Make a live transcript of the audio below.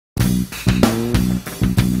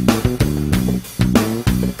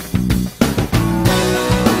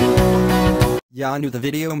Yanu the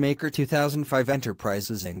Video Maker 2005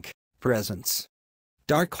 Enterprises Inc. presents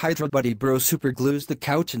Dark Hydra Buddy Bro superglues the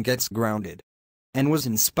couch and gets grounded. And was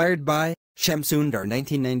inspired by Shamsundar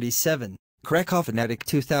 1997, Krakow Fanatic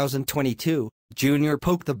 2022, Junior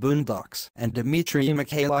Poke the Boondocks and Dmitry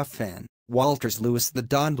Mikhailov fan, Walters Lewis the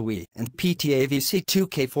Dondwi and PTAVC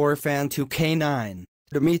 2K4 fan 2K9,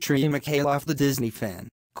 Dmitry Mikhailov the Disney fan,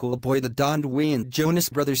 Cool Boy the Dondwi and Jonas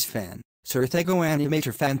Brothers fan, Surthego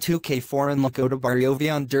Animator fan 2K4 and Lakota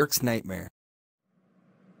Baryovian Dirk's Nightmare.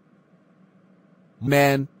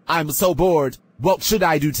 Man, I'm so bored. What should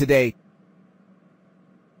I do today?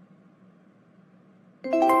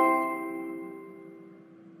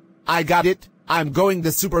 I got it. I'm going to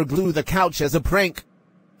superglue the couch as a prank.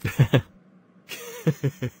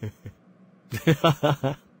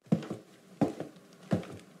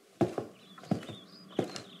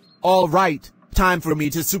 All right, time for me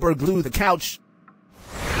to superglue the couch.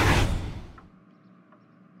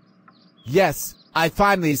 Yes, I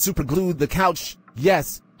finally superglued the couch.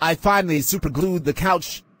 Yes, I finally superglued the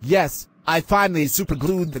couch. Yes, I finally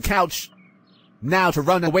superglued the couch. Now to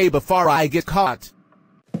run away before I get caught.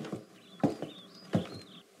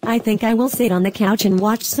 I think I will sit on the couch and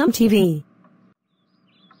watch some TV.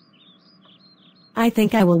 I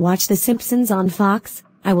think I will watch The Simpsons on Fox.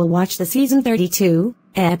 I will watch the season 32,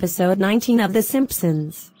 episode 19 of The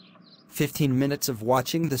Simpsons. 15 minutes of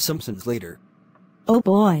watching The Simpsons later. Oh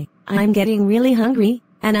boy, I'm getting really hungry,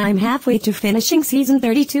 and I'm halfway to finishing season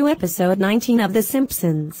 32 episode 19 of The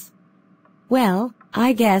Simpsons. Well,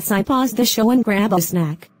 I guess I paused the show and grab a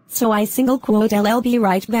snack, so I single quote I'll be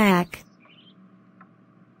right back.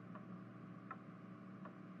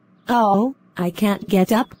 Oh, I can't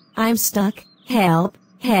get up, I'm stuck, help,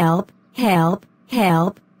 help, help,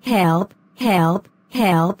 help, help, help,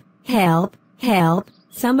 help, help, help,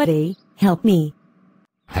 somebody, help me.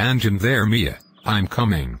 Hang in there, Mia, I'm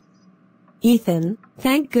coming. Ethan,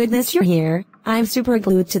 thank goodness you're here, I'm super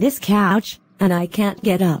glued to this couch, and I can't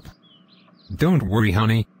get up. Don't worry,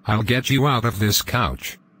 honey, I'll get you out of this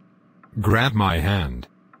couch. Grab my hand.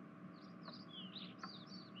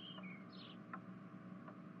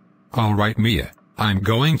 Alright, Mia, I'm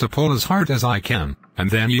going to pull as hard as I can, and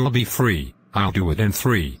then you'll be free. I'll do it in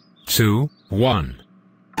 3, 2, 1.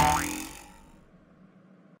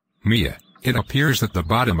 Mia, it appears that the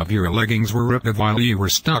bottom of your leggings were ripped while you were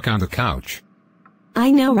stuck on the couch. I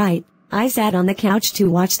know, right? I sat on the couch to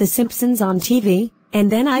watch The Simpsons on TV, and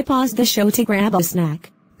then I paused the show to grab a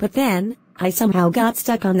snack. But then, I somehow got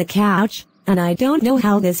stuck on the couch, and I don't know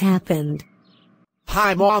how this happened.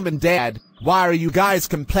 Hi, Mom and Dad. Why are you guys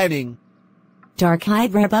complaining? Dark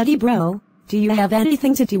Hydra Buddy Bro, do you have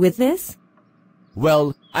anything to do with this?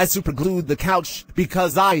 Well, I superglued the couch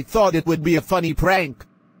because I thought it would be a funny prank.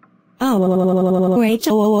 Oh,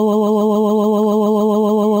 Rachel.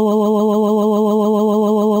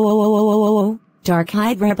 Dark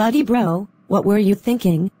Hydra Buddy Bro, what were you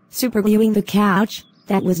thinking? Supergluing the couch?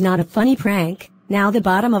 That was not a funny prank. Now the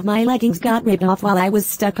bottom of my leggings got ripped off while I was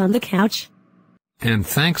stuck on the couch. And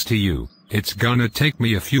thanks to you, it's gonna take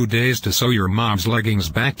me a few days to sew your mom's leggings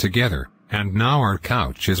back together, and now our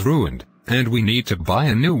couch is ruined, and we need to buy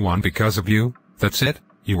a new one because of you. That's it.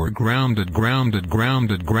 You are grounded, grounded,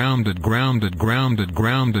 grounded, grounded, grounded, grounded,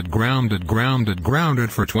 grounded, grounded, grounded,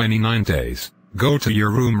 grounded for 29 days. Go to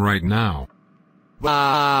your room right now.